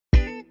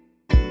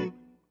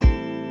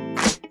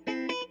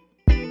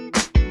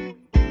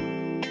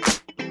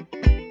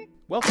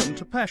Welcome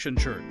to Passion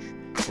Church.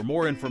 For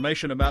more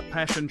information about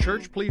Passion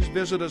Church, please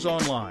visit us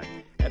online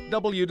at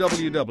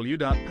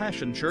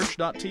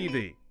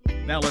www.passionchurch.tv.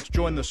 Now let's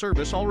join the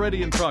service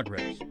already in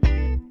progress.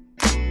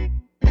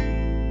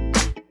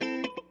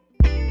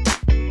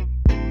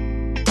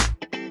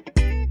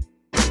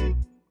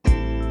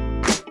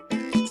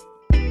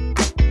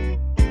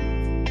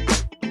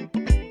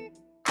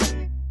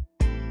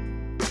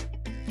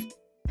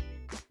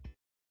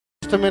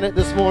 Just a minute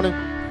this morning.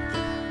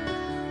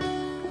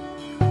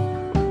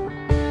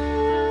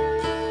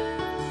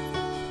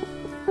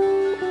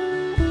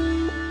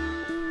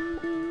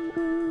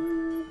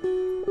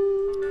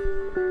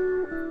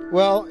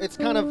 Well, it's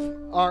kind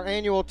of our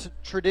annual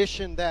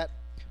tradition that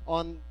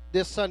on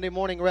this Sunday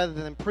morning, rather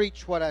than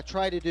preach, what I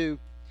try to do,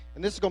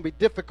 and this is going to be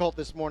difficult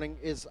this morning,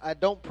 is I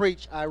don't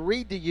preach. I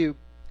read to you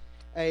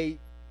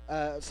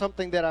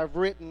something that I've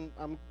written.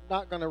 I'm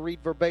not going to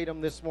read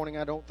verbatim this morning,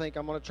 I don't think.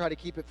 I'm going to try to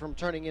keep it from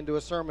turning into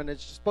a sermon.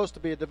 It's supposed to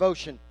be a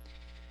devotion.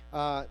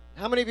 How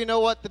many of you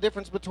know what the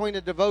difference between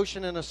a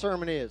devotion and a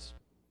sermon is?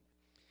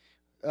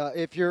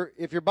 If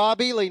you're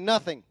Bob Ely,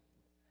 nothing.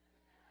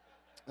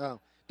 Oh.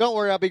 Don't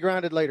worry, I'll be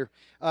grounded later.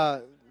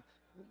 But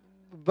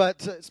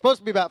it's supposed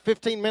to be about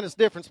 15 minutes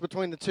difference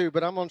between the two,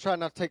 but I'm going to try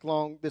not to take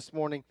long this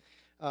morning.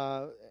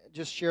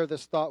 Just share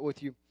this thought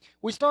with you.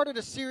 We started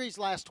a series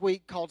last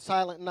week called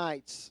Silent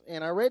Nights,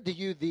 and I read to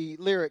you the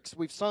lyrics.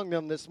 We've sung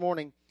them this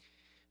morning.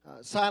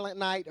 Silent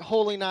night,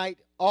 holy night,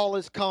 all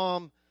is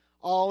calm,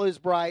 all is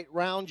bright,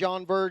 round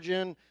yon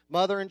virgin,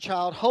 mother and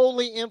child,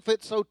 holy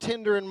infant, so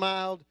tender and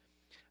mild.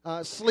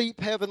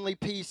 Sleep, heavenly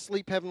peace,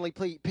 sleep, heavenly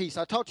peace.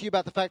 I talked to you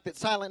about the fact that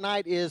Silent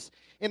Night is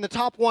in the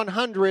top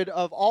 100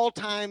 of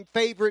all-time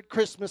favorite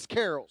Christmas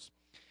carols.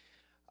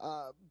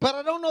 But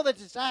I don't know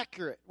that it's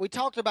accurate. We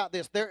talked about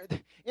this.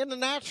 In the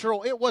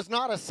natural, it was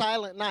not a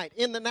silent night.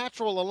 In the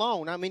natural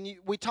alone, I mean,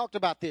 we talked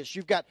about this.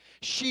 You've got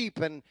sheep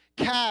and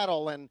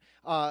cattle and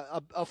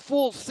a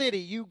full city.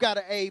 You've got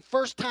a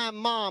first-time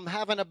mom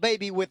having a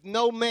baby with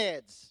no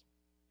meds.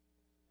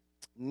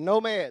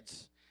 No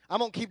meds. I'm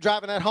going to keep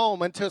driving that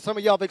home until some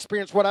of y'all have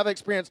experienced what I've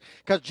experienced,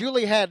 because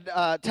Julie had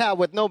Tao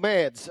with no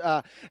meds,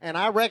 and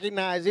I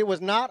recognize it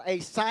was not a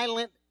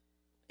silent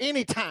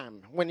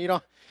anytime when you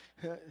don't,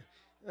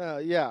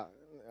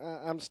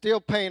 I'm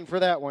still paying for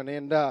that one,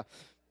 and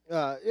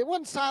it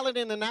wasn't silent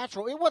in the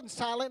natural, it wasn't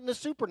silent in the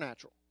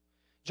supernatural.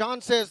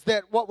 John says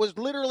that what was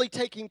literally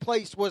taking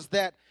place was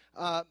that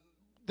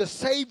the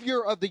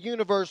Savior of the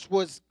universe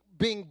was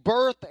being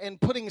birthed and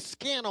putting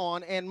skin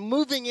on and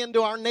moving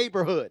into our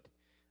neighborhood.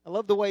 I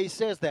love the way he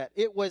says that.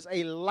 It was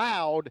a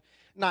loud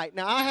night.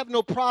 Now, I have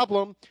no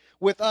problem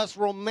with us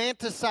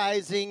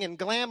romanticizing and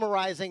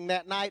glamorizing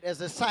that night as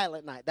a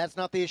silent night. That's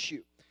not the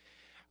issue.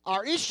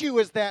 Our issue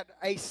is that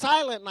a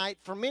silent night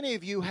for many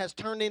of you has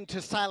turned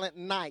into silent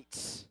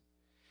nights,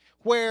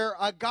 where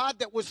a God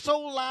that was so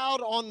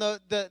loud on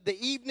the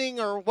evening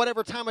or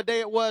whatever time of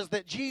day it was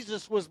that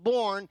Jesus was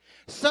born,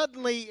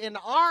 suddenly in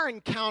our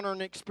encounter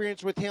and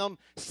experience with him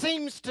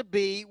seems to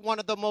be one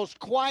of the most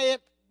quiet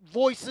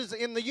voices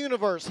in the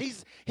universe.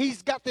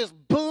 He's got this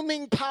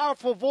booming,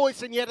 powerful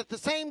voice, and yet at the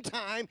same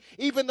time,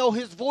 even though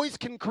his voice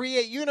can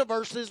create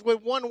universes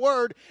with one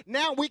word,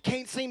 now we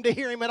can't seem to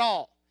hear him at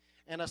all.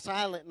 And a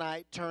silent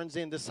night turns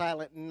into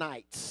silent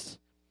nights.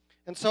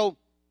 And so,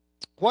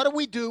 what do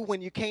we do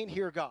when you can't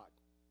hear God?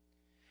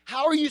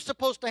 How are you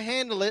supposed to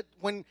handle it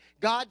when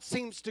God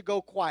seems to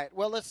go quiet?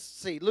 Well, let's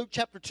see. Luke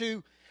chapter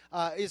 2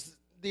 is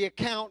the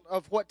account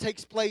of what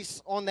takes place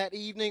on that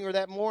evening or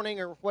that morning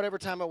or whatever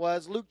time it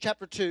was. Luke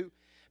chapter 2,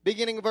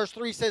 beginning of verse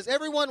 3 says,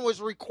 everyone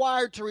was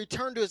required to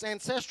return to his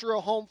ancestral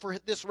home for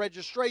this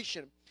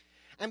registration.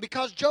 And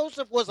because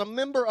Joseph was a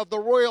member of the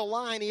royal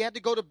line, he had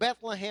to go to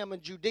Bethlehem in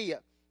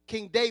Judea,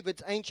 King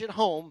David's ancient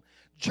home,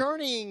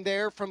 journeying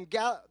there from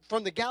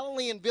the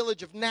Galilean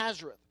village of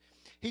Nazareth.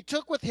 He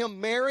took with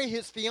him Mary,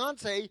 his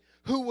fiancée,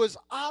 who was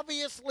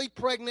obviously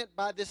pregnant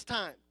by this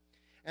time.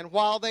 And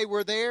while they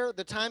were there,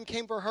 the time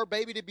came for her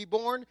baby to be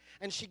born,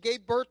 and she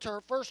gave birth to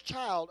her first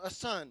child, a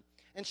son.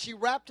 And she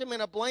wrapped him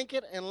in a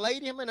blanket and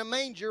laid him in a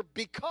manger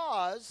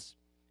because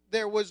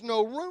there was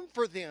no room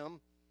for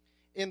them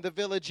in the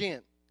village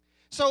inn.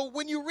 So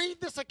when you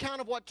read this account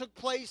of what took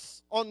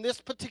place on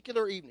this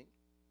particular evening,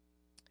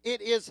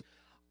 it is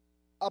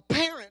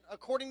apparent,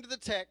 according to the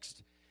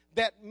text,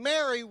 that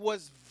Mary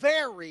was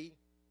very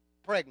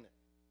pregnant.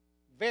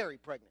 Very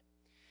pregnant.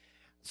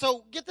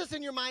 So get this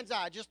in your mind's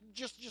eye. Just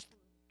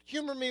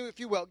humor me, if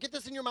you will. Get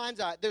this in your mind's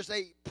eye. There's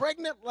a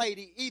pregnant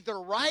lady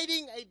either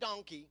riding a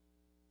donkey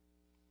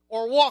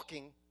or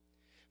walking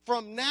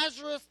from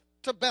Nazareth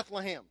to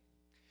Bethlehem,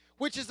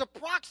 which is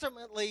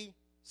approximately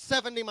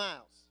 70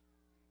 miles.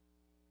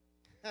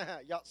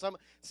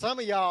 Some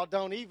of y'all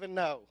don't even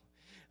know.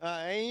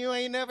 And you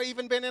ain't never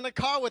even been in a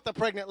car with a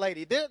pregnant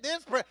lady.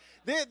 This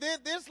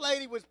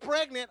lady was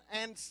pregnant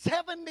and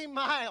 70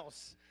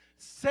 miles.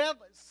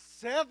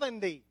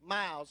 70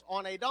 miles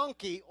on a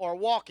donkey or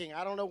walking,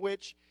 I don't know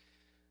which,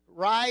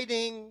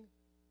 riding,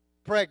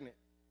 pregnant.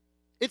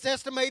 It's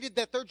estimated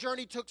that their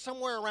journey took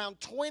somewhere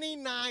around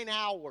 29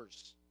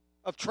 hours.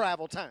 of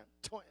travel time.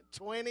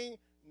 29.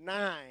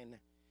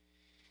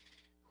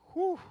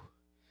 Whew.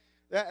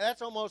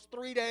 That's almost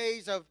 3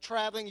 days of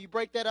traveling. You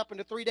break that up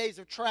into 3 days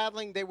of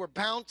traveling. They were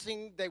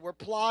bouncing. They were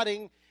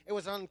plodding. It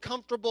was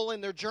uncomfortable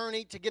in their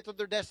journey to get to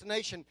their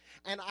destination.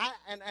 And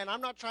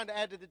I'm not trying to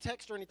add to the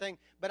text or anything,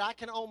 but I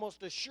can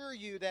almost assure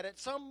you that at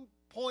some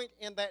point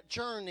in that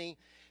journey,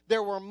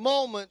 there were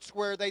moments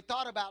where they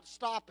thought about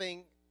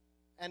stopping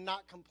and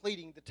not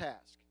completing the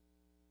task.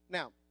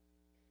 Now,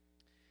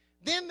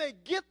 then they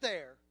get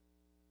there,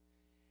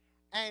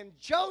 and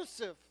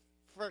Joseph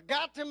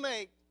forgot to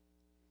make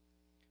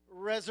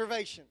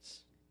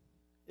reservations.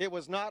 It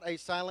was not a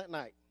silent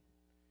night.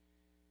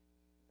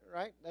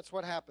 Right? That's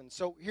what happened.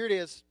 So here it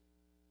is.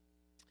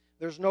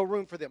 There's no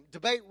room for them.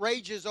 Debate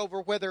rages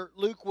over whether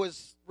Luke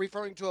was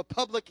referring to a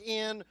public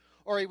inn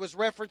or he was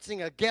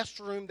referencing a guest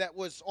room that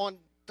was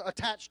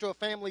attached to a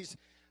family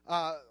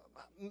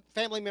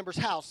member's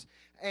house.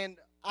 And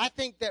I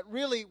think that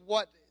really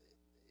what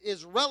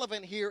is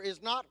relevant here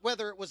is not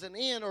whether it was an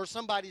inn or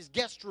somebody's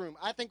guest room.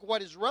 I think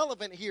what is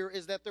relevant here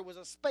is that there was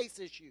a space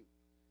issue.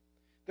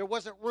 There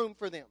wasn't room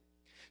for them.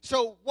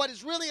 So what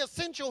is really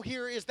essential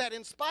here is that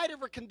in spite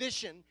of her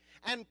condition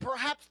and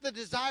perhaps the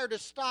desire to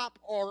stop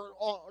or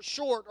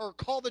short or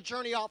call the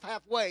journey off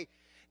halfway,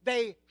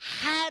 they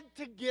had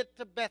to get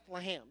to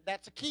Bethlehem.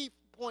 That's a key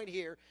point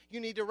here. You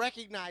need to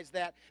recognize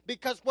that,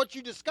 because what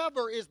you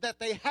discover is that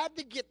they had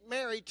to get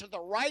married to the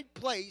right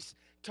place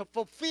to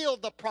fulfill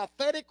the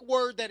prophetic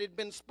word that had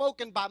been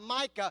spoken by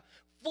Micah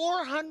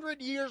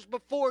 400 years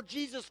before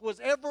Jesus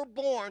was ever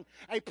born.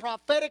 A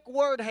prophetic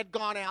word had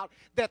gone out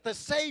that the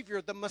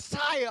Savior, the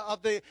Messiah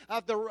of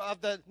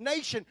the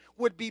nation,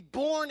 would be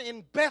born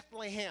in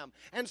Bethlehem.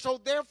 And so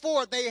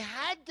therefore they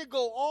had to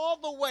go all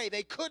the way.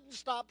 They couldn't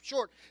stop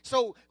short.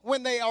 So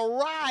when they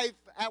arrive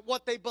at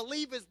what they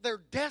believe is their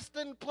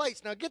destined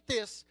place, now get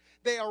this,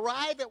 they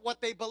arrive at what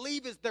they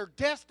believe is their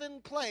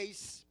destined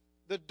place,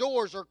 the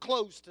doors are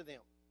closed to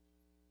them.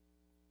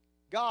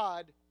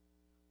 God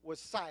was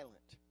silent.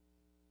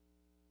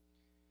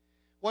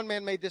 One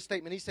man made this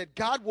statement. He said,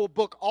 God will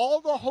book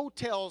all the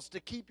hotels to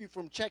keep you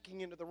from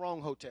checking into the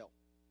wrong hotel.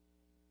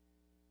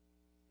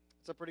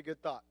 It's a pretty good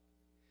thought.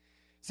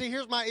 See,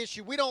 here's my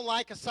issue. We don't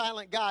like a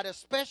silent God,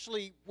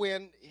 especially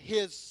when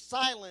his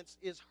silence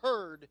is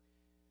heard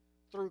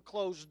through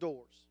closed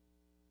doors.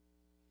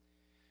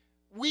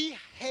 We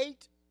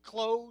hate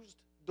closed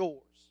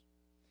doors.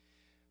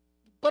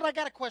 But I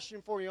got a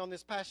question for you on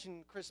this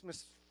Passion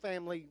Christmas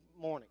family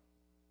morning.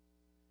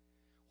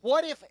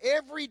 What if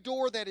every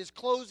door that is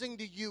closing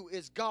to you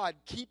is God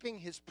keeping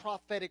his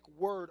prophetic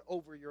word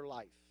over your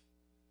life?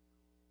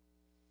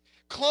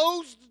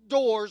 Closed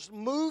doors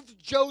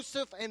moved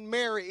Joseph and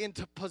Mary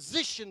into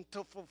position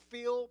to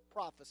fulfill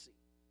prophecy.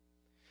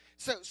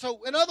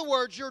 So in other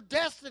words, your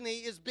destiny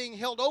is being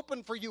held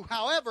open for you.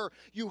 However,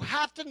 you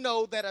have to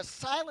know that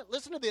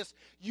listen to this,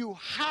 you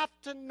have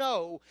to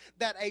know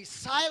that a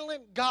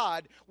silent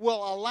God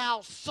will allow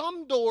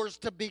some doors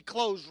to be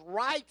closed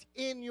right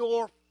in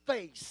your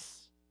face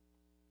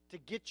to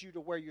get you to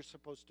where you're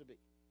supposed to be.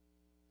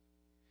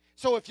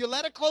 So if you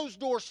let a closed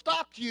door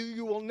stop you,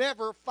 you will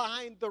never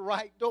find the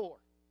right door.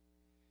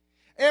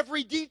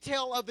 Every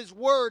detail of his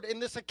word in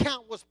this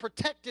account was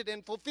protected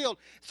and fulfilled.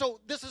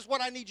 So this is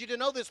what I need you to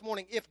know this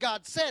morning. If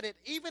God said it,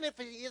 even if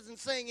he isn't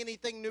saying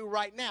anything new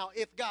right now,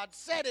 if God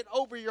said it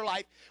over your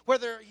life,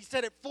 whether he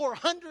said it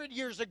 400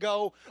 years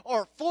ago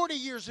or 40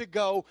 years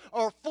ago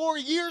or 4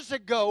 years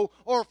ago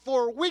or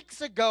 4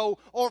 weeks ago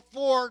or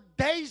 4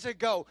 days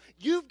ago,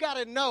 you've got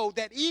to know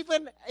that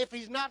even if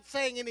he's not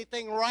saying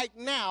anything right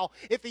now,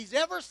 if he's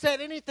ever said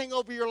anything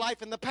over your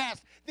life in the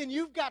past, then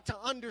you've got to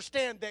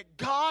understand that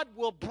God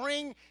will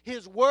bring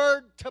his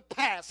word to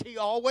pass. He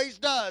always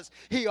does.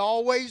 He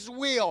always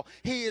will.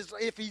 He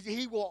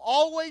will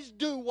always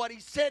do what he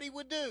said he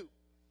would do.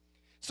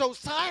 So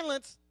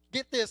silence,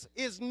 get this,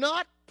 is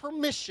not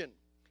permission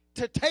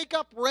to take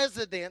up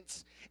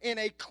residence in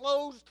a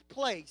closed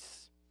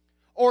place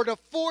or to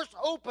force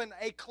open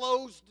a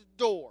closed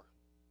door.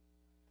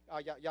 Oh,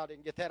 y'all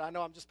didn't get that. I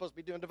know I'm just supposed to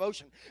be doing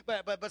devotion.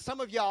 But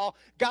some of y'all,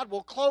 God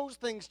will close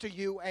things to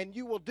you, and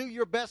you will do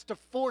your best to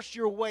force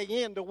your way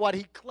into what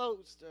he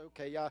closed.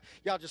 Okay,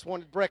 y'all just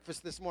wanted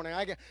breakfast this morning.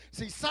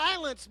 See,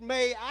 silence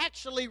may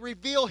actually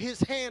reveal his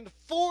hand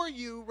for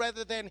you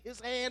rather than his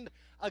hand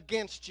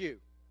against you.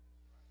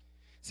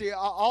 See,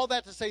 all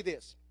that to say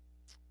this.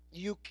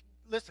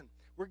 Listen,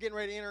 we're getting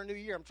ready to enter a new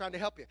year. I'm trying to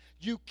help you.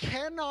 You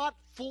cannot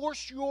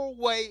force your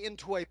way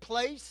into a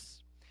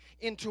place,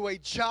 into a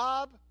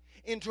job,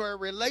 into a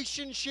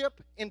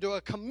relationship, into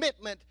a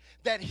commitment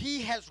that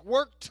he has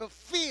worked to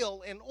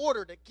fill in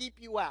order to keep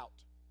you out.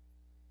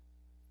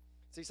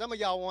 See, some of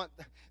y'all want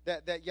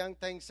that young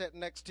thing sitting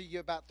next to you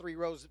about 3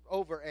 rows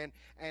over,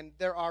 and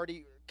they're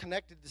already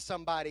connected to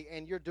somebody,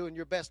 and you're doing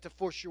your best to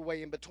force your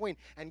way in between.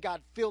 And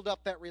God filled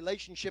up that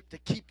relationship to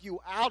keep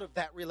you out of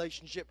that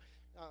relationship.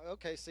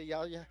 Okay, see,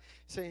 y'all, yeah.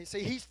 See,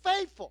 he's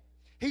faithful.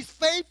 He's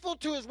faithful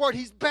to His word.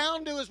 He's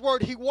bound to His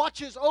word. He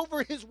watches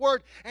over His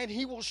word, and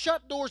He will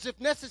shut doors if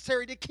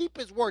necessary to keep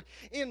His word.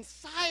 In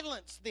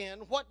silence, then,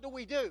 what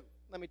do?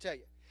 Let me tell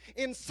you.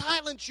 In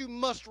silence, you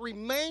must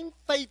remain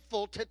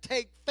faithful to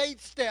take faith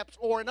steps,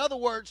 or in other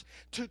words,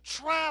 to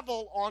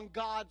travel on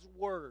God's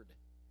word.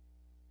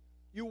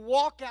 You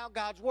walk out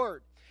God's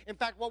word. In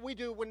fact, what we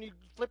do when you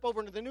flip over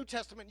into the New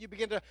Testament, you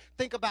begin to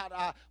think about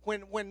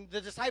when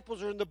the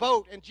disciples are in the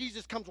boat and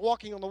Jesus comes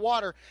walking on the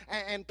water,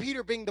 and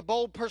Peter, being the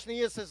bold person he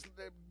is, says,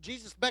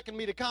 Jesus beckoned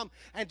me to come,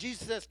 and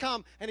Jesus says,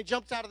 come, and he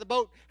jumps out of the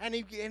boat, and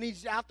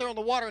he's out there on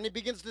the water, and he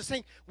begins to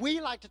sink. We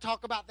like to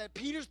talk about that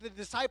Peter's the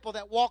disciple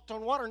that walked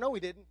on water. No, he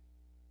didn't.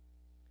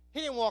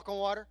 He didn't walk on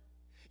water.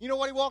 You know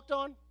what he walked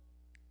on?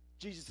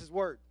 Jesus'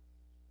 word.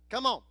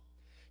 Come on.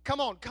 Come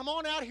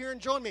on out here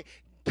and join me.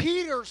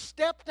 Peter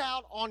stepped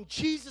out on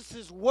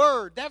Jesus'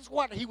 word. That's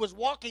what he was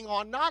walking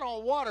on, not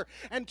on water.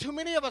 And too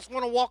many of us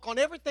want to walk on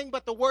everything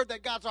but the word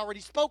that God's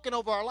already spoken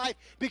over our life,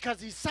 because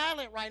He's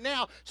silent right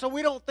now, so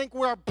we don't think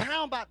we're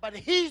bound by it, but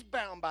He's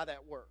bound by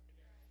that word.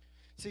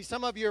 See,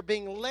 some of you are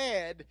being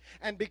led,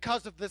 and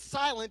because of the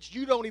silence,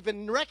 you don't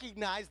even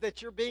recognize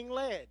that you're being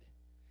led.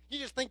 You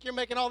just think you're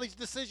making all these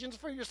decisions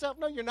for yourself.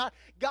 No, you're not.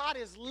 God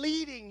is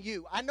leading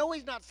you. I know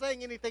He's not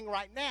saying anything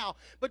right now,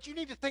 but you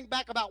need to think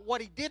back about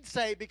what He did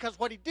say, because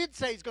what He did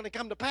say is going to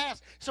come to pass.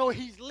 So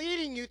He's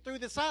leading you through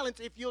the silence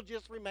if you'll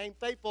just remain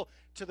faithful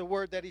to the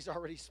word that He's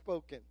already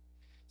spoken.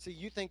 See,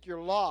 you think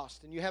you're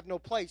lost and you have no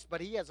place,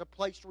 but He has a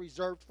place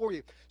reserved for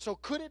you. So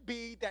could it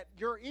be that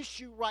your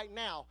issue right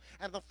now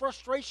and the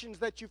frustrations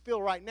that you feel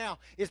right now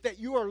is that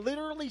you are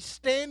literally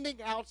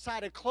standing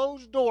outside a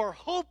closed door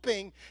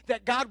hoping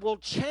that God will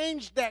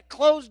change that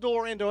closed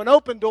door into an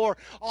open door,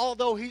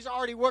 although He's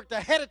already worked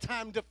ahead of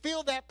time to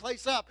fill that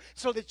place up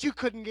so that you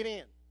couldn't get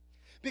in?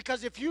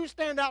 Because if you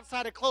stand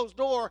outside a closed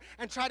door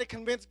and try to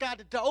convince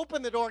God to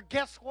open the door,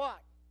 guess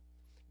what?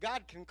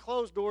 God can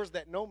close doors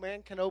that no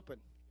man can open.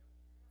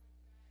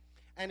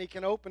 And He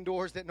can open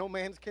doors that no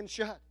man can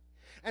shut.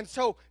 And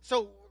so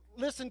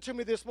listen to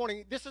me this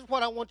morning. This is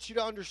what I want you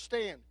to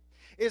understand,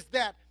 is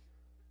that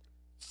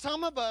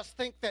some of us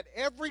think that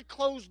every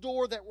closed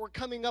door that we're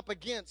coming up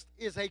against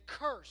is a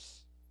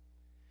curse.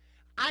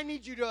 I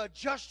need you to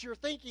adjust your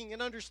thinking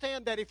and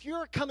understand that if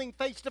you're coming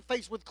face to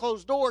face with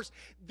closed doors,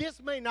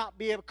 this may not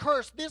be a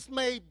curse. This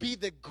may be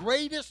the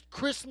greatest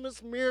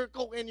Christmas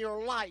miracle in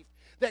your life.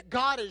 That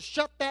God has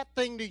shut that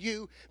thing to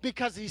you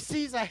because He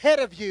sees ahead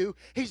of you.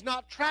 He's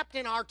not trapped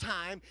in our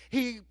time.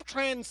 He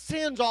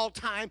transcends all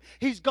time.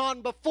 He's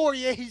gone before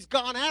you. He's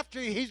gone after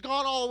you. He's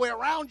gone all the way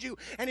around you.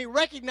 And He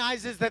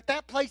recognizes that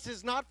that place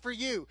is not for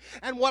you.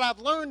 And what I've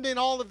learned in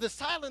all of the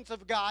silence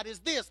of God is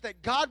this,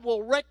 that God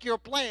will wreck your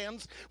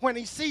plans when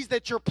He sees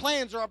that your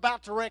plans are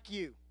about to wreck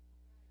you.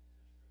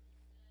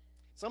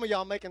 Some of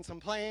y'all making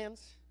some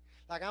plans.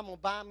 Like, I'm going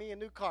to buy me a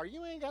new car.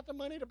 You ain't got the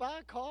money to buy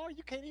a car.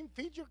 You can't even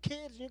feed your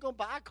kids, and you're going to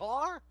buy a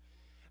car?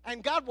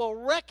 And God will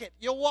wreck it.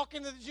 You'll walk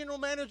into the general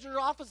manager's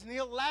office, and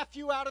he'll laugh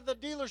you out of the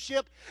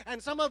dealership.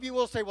 And some of you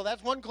will say, well,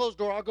 that's one closed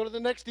door. I'll go to the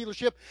next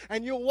dealership.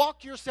 And you'll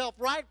walk yourself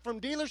right from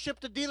dealership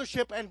to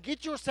dealership and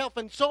get yourself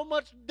in so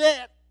much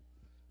debt.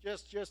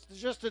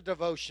 Just a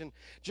devotion.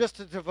 Just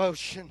a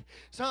devotion.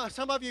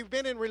 Some of you have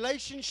been in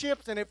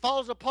relationships and it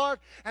falls apart,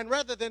 and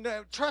rather than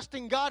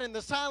trusting God in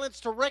the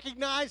silence to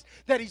recognize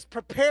that He's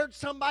prepared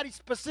somebody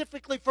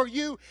specifically for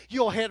you,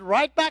 you'll head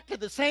right back to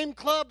the same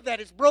club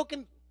that is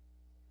broken.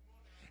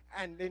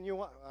 And then you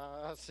want,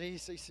 see.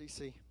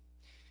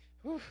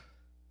 Whew.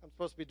 I'm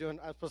supposed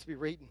to be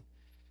reading.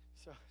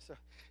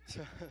 So.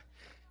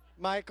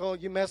 Michael,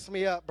 you messed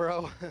me up,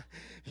 bro.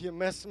 You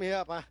messed me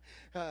up.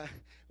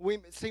 We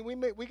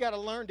got to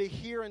learn to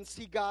hear and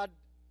see God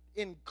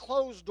in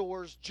closed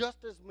doors just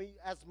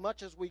as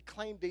much as we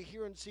claim to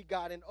hear and see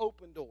God in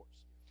open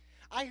doors.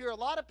 I hear a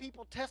lot of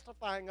people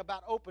testifying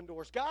about open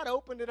doors. God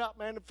opened it up,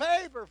 man.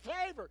 Favor.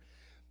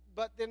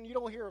 But then you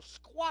don't hear a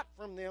squat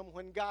from them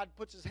when God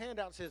puts His hand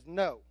out and says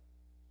no.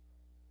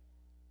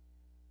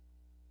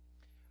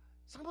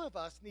 Some of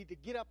us need to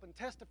get up and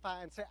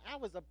testify and say, I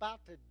was about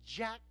to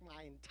jack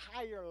my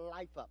entire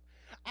life up.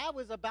 I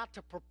was about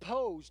to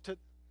propose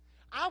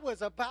I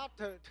was about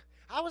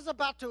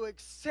to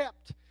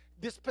accept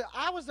this.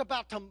 I was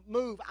about to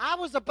move. I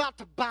was about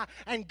to buy,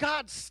 and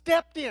God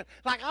stepped in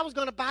like I was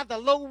going to buy the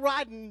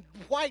low-riding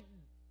white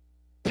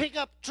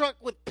pickup truck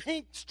with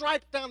pink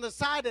stripes down the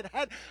side that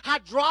had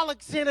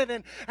hydraulics in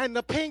it and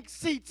the pink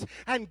seats.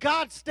 And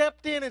God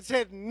stepped in and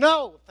said,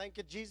 no. Thank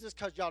you, Jesus,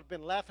 because y'all have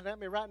been laughing at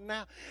me right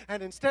now.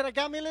 And instead, I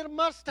got me a little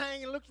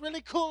Mustang. It looks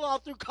really cool all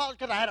through college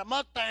because I had a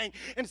Mustang.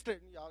 Instead,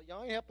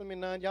 y'all ain't helping me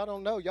none. Y'all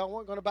don't know. Y'all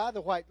weren't going to buy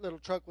the white little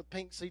truck with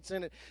pink seats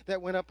in it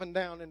that went up and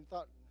down and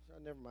thought,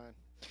 never mind.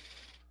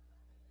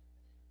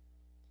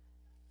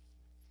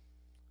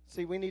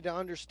 See, we need to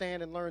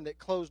understand and learn that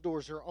closed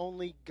doors are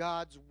only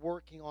God's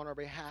working on our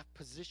behalf,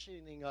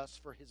 positioning us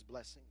for His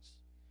blessings.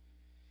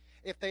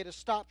 If they'd have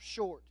stopped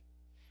short,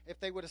 if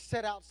they would have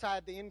sat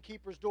outside the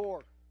innkeeper's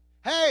door,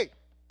 hey,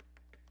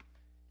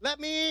 let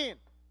me in.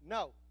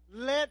 No,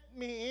 Let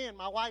me in.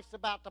 My wife's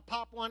about to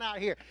pop one out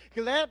here.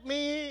 Let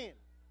me in.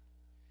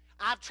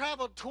 I've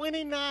traveled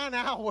 29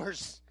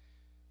 hours.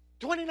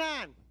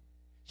 29.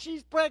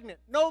 She's pregnant.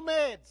 No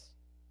meds.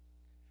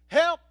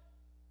 Help.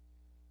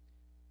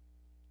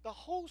 The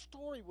whole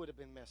story would have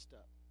been messed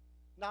up.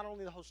 Not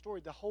only the whole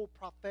story, the whole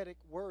prophetic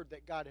word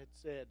that God had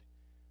said.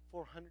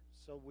 400.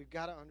 So we've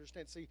got to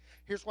understand. See,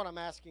 here's what I'm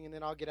asking, and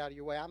then I'll get out of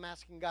your way. I'm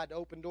asking God to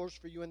open doors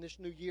for you in this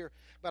new year,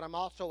 but I'm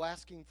also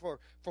asking for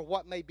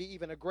what may be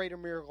even a greater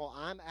miracle.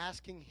 I'm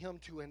asking Him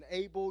to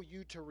enable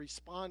you to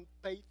respond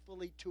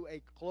faithfully to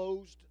a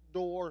closed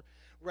door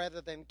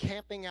rather than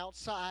camping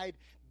outside,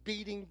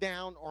 beating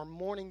down, or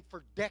mourning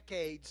for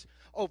decades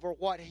over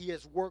what He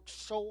has worked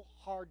so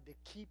hard to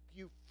keep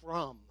you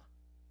from.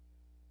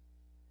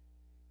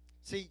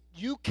 See,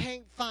 you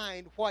can't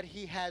find what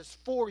He has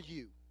for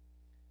you.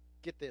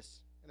 Get this,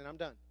 and then I'm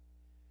done.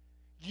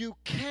 You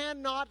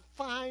cannot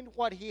find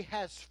what He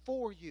has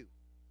for you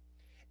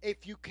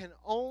if you can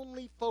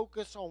only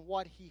focus on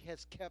what He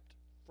has kept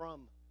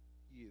from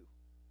you.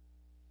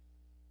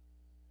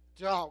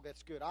 Oh,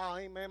 that's good. Oh,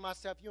 amen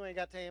myself. You ain't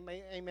got to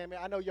amen.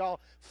 I know y'all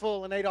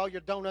full and ate all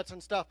your donuts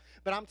and stuff,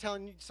 but I'm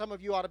telling you, some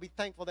of you ought to be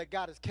thankful that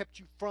God has kept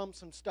you from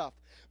some stuff.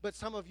 But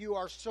some of you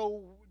are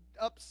so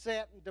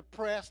upset and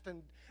depressed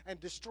and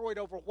destroyed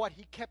over what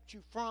He kept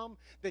you from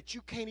that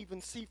you can't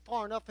even see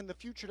far enough in the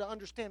future to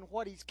understand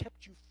what He's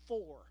kept you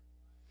for.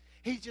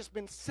 He's just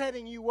been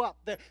setting you up.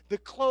 The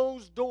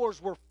closed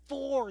doors were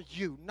for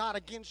you, not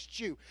against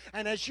you.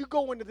 And as you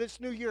go into this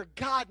new year,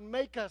 God,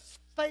 make us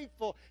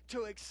faithful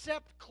to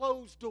accept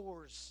closed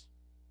doors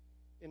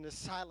in the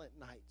silent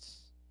nights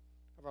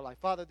of our life.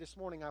 Father, this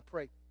morning I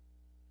pray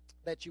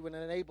that you would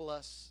enable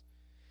us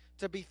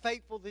to be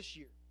faithful this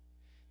year.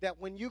 That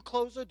when you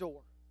close a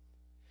door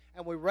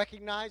and we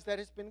recognize that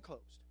it's been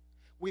closed,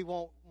 we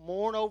won't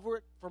mourn over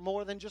it for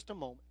more than just a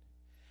moment.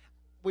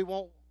 We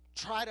won't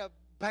try to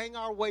bang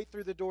our way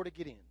through the door to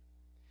get in.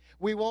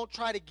 We won't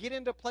try to get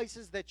into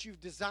places that you've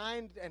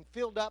designed and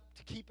filled up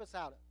to keep us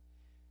out of.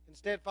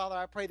 Instead, Father,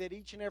 I pray that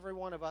each and every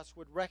one of us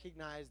would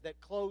recognize that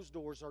closed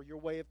doors are your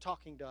way of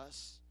talking to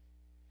us,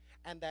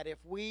 and that if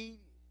we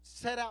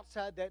sit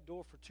outside that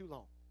door for too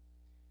long,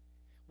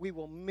 we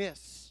will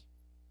miss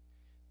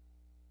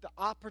the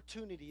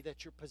opportunity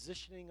that you're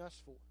positioning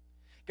us for.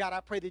 God, I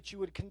pray that you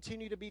would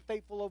continue to be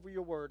faithful over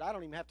your word. I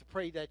don't even have to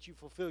pray that you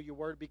fulfill your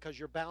word because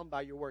you're bound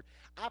by your word.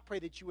 I pray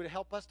that you would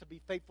help us to be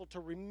faithful to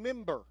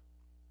remember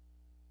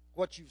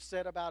what you've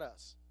said about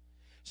us,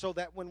 so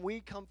that when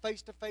we come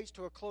face to face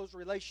to a closed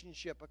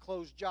relationship, a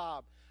closed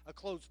job, a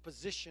closed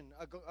position,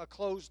 a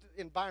closed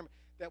environment,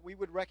 that we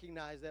would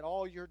recognize that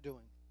all you're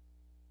doing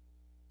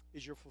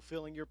is you're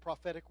fulfilling your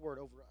prophetic word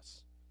over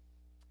us.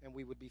 And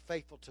we would be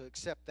faithful to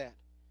accept that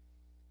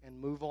and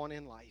move on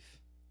in life.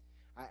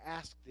 I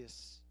ask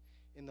this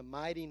in the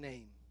mighty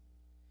name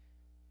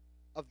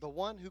of the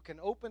one who can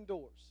open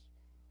doors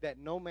that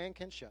no man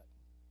can shut,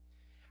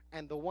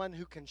 and the one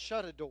who can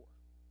shut a door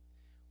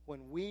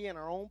when we in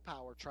our own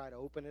power try to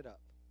open it up.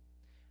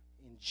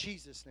 In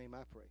Jesus' name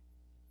I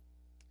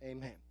pray.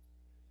 Amen.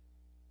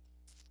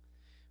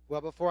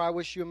 Well, before I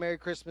wish you a Merry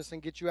Christmas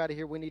and get you out of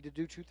here, we need to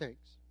do two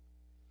things.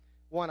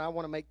 One, I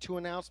want to make two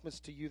announcements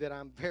to you that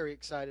I'm very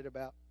excited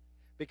about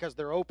because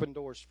they're open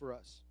doors for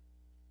us.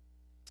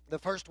 The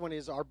first one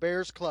is our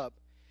Bears Club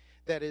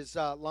that is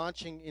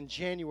launching in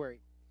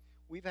January.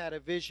 We've had a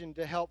vision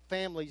to help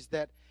families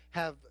that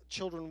have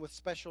children with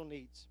special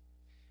needs.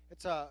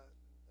 It's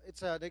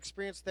an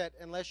experience that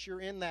unless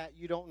you're in that,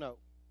 you don't know.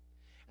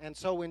 And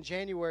so in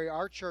January,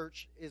 our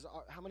church is,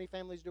 how many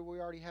families do we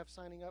already have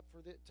signing up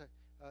for this?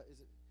 Is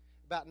it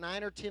about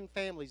 9 or 10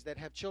 families that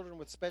have children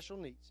with special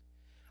needs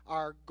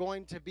are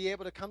going to be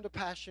able to come to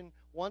Passion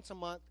once a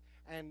month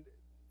and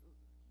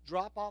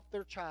drop off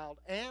their child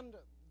and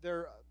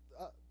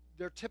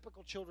their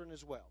typical children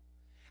as well.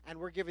 And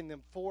we're giving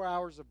them 4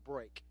 hours of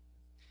break.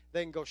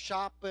 They can go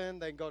shopping,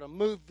 they can go to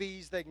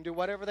movies, they can do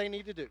whatever they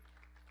need to do.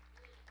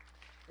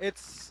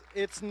 It's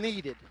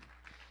needed.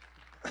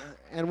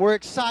 And we're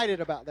excited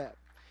about that.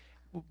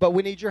 But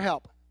we need your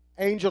help.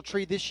 Angel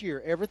Tree this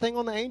year. Everything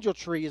on the Angel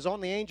Tree is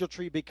on the Angel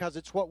Tree because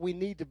it's what we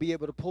need to be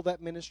able to pull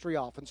that ministry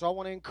off. And so I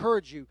want to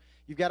encourage you.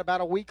 You've got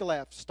about a week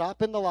left.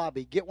 Stop in the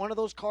lobby. Get one of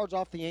those cards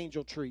off the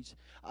Angel Tree,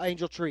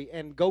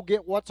 and go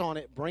get what's on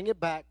it. Bring it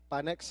back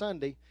by next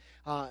Sunday,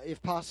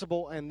 if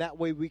possible, and that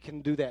way we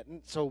can do that.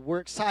 And so we're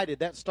excited.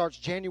 That starts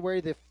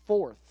January the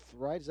 4th,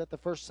 right? Is that the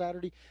first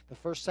Saturday? The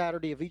first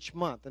Saturday of each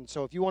month. And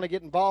so if you want to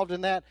get involved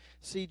in that,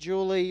 see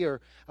Julie or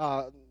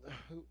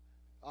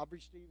Audrey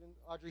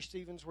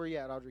Stevens, where you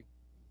at, Audrey?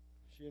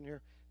 She in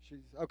here?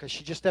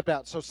 She just stepped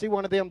out. So see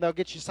one of them, they'll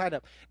get you signed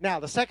up. Now,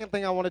 the second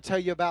thing I want to tell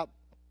you about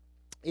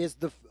is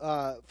the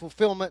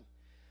fulfillment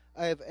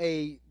of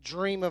a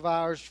dream of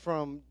ours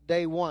from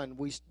day one.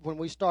 When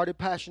we started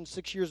Passion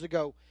 6 years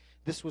ago,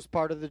 this was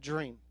part of the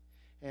dream.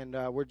 And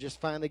we're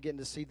just finally getting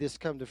to see this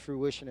come to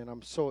fruition, and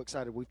I'm so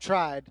excited. We've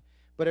tried,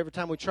 but every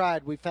time we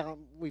tried, we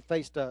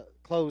faced a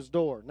closed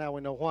door. Now we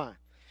know why.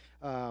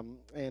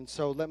 And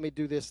so let me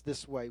do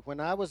this way. When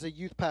I was a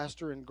youth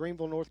pastor in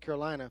Greenville, North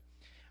Carolina,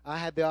 I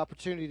had the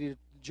opportunity,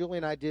 Julie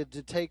and I did,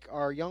 to take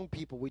our young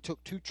people. We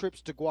took 2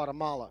 trips to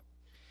Guatemala.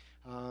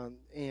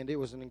 And it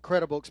was an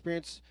incredible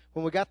experience.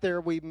 When we got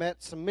there, we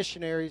met some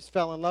missionaries,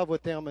 fell in love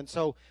with them, and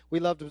so we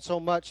loved them so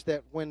much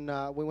that when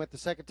we went the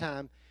second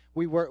time,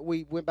 we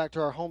went back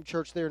to our home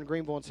church there in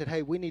Greenville and said,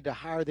 hey, we need to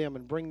hire them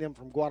and bring them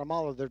from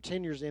Guatemala. Their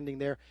tenure's ending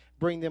there.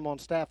 Bring them on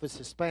staff as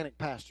Hispanic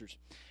pastors.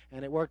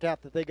 And it worked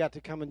out that they got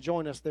to come and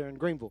join us there in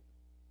Greenville.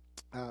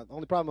 The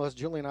only problem was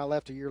Julie and I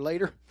left a year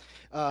later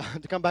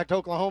to come back to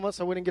Oklahoma,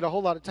 so we didn't get a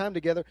whole lot of time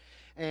together.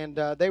 And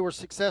they were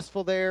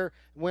successful there,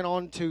 went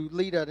on to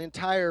lead an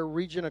entire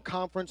region, a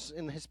conference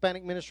in the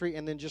Hispanic ministry,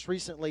 and then just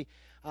recently,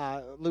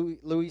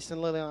 Luis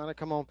and Liliana,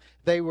 come on,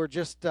 they were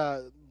just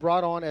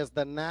brought on as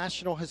the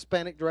national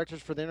Hispanic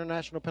directors for the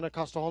International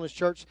Pentecostal Holiness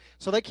Church.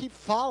 So they keep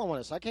following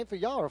us. I can't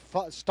figure, y'all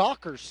are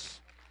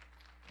stalkers.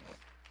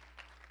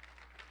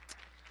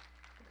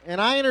 And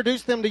I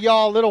introduced them to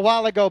y'all a little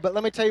while ago, but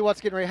let me tell you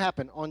what's getting ready to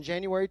happen. On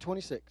January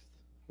 26th,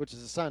 which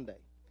is a Sunday,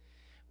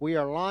 we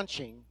are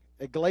launching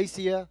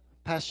Iglesia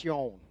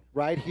Pasión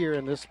right here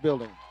in this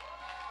building.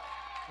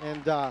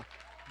 And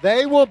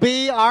they will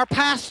be our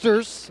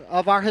pastors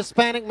of our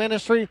Hispanic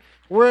ministry.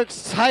 We're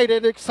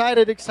excited.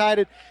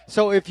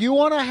 So if you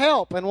want to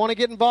help and want to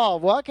get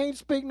involved, well, I can't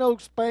speak no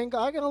Spanglish.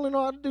 I can only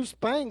know how to do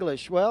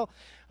Spanglish. Well,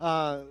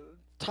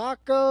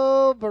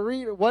 taco,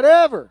 burrito,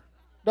 whatever.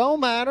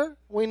 Don't matter.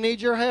 We need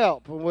your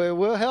help.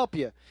 We'll help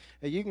you.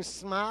 You can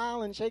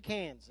smile and shake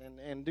hands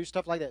and do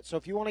stuff like that. So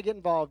if you want to get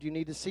involved, you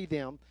need to see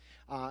them.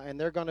 And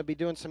they're going to be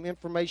doing some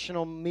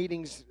informational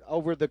meetings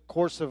over the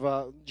course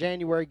of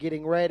January,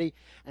 getting ready.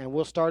 And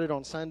we'll start it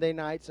on Sunday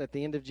nights at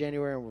the end of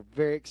January, and we're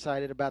very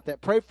excited about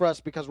that. Pray for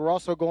us, because we're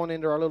also going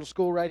into our little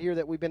school right here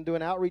that we've been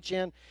doing outreach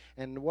in.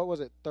 And what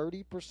was it,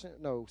 30%?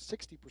 No,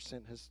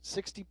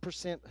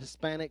 60%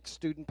 Hispanic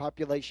student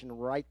population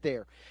right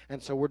there.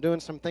 And so we're doing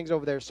some things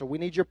over there. So we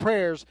need your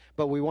prayers,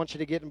 but we want you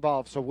to get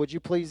involved. So would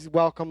you please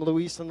welcome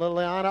Luis and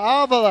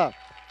Liliana Avila.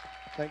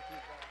 Thank you.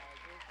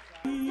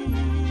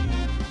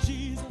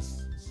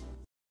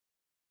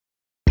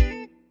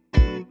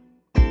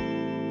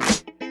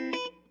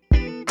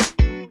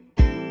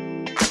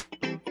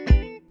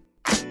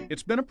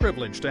 It's been a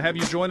privilege to have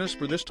you join us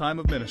for this time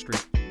of ministry.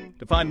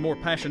 To find more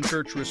Passion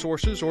Church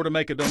resources or to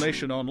make a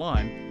donation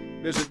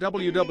online, visit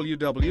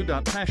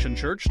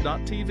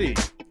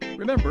www.passionchurch.tv.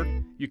 Remember,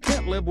 you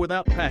can't live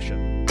without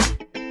passion.